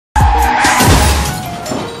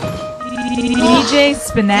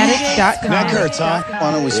Djsmokemixtapez.com. Neck hurts, huh?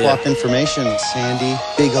 Why don't we swap information? Sandy,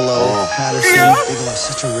 Bigelow, Patterson. Bigelow,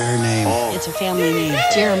 such a rare name. It's a family name.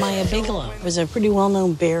 Jeremiah Bigelow was a pretty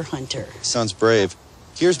well-known bear hunter. Sounds brave.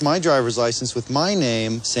 Here's my driver's license with my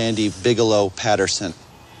name, Sandy Bigelow Patterson.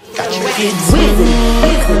 Gotcha. Too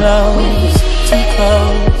close, too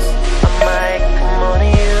close.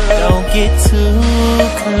 Don't get too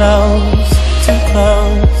close, too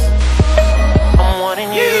close. I'm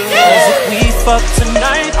wanting you. Cause if we fuck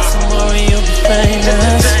tonight, tomorrow you'll be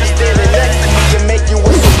famous.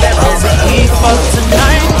 Cause if we fuck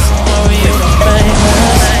tonight, tomorrow you'll be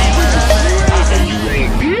famous. And you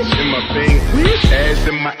ain't bitch in my thing, ass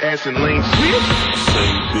in my ass and links.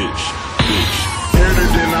 Say bitch. Better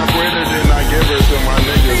than I give her to my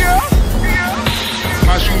niggas.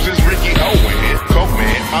 My shoes is Ricky Owen, Coke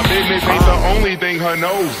man. My business ain't the only thing her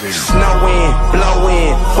nose is. Snowing,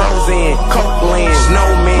 blowing, frozen, Cokeland,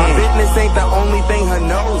 snowman. My business ain't the only thing her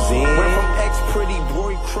nose in. Went from ex-pretty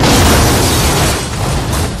boy crew.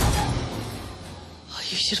 Oh,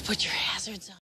 you should have put your hazards on.